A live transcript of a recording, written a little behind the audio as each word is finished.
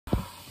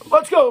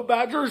Let's go,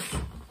 Badgers.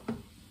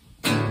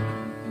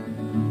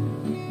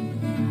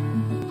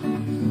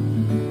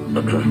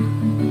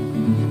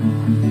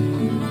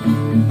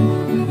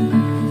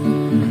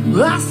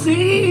 I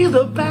see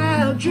the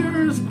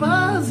Badgers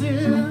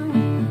buzzing.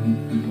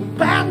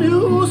 Bad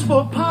news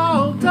for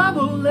Paul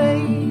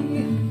AA.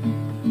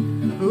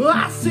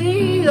 I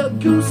see a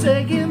goose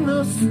egg in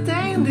the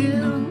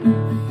standing.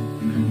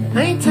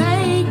 Ain't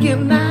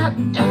taking that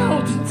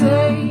L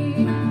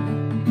today.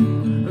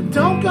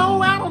 Don't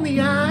go out on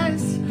the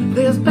ice.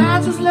 There's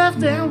Badgers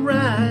left and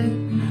right.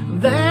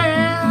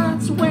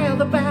 That's where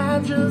the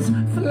Badgers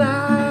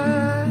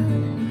fly.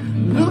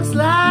 Looks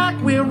like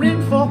we're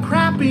in for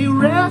crappy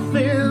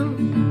reffing.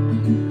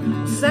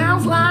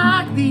 Sounds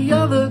like the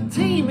other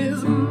team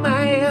is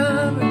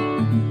mad.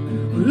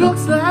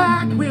 Looks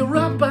like we're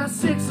up by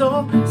 6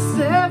 or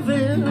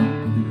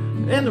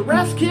 7. And the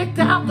refs kicked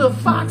out the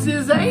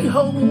Foxes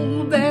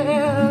a-hole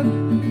dad.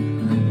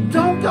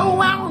 Don't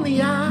go out on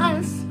the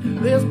ice.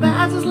 There's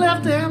Badgers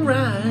left and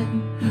right.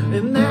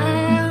 And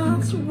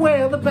that's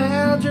where the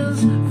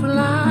Badgers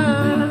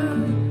fly.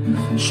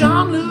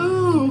 Sean,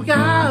 Luke,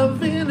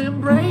 Ivan,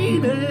 and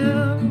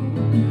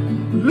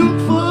Braden, Luke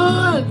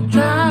Foot,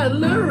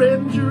 Tyler,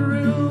 and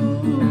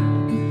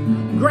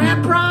Drew,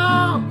 Grant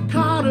Prom,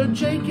 Carter,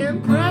 Jake,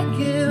 and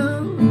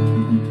Brecken,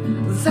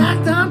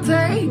 Zach,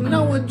 Dante,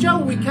 Noah,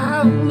 Joey,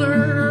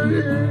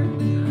 Kyler.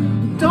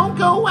 Don't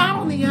go out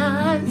on the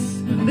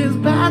ice. There's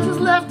Badgers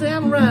left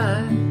and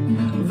right.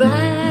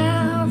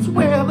 That's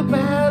where the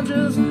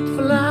Badgers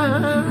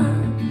fly.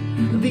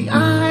 The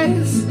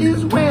ice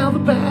is where the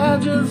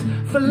Badgers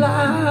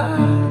fly.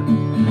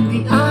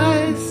 The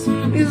ice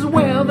is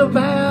where the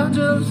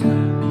Badgers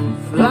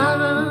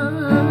fly.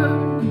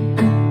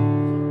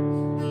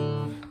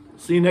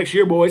 See you next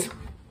year, boys.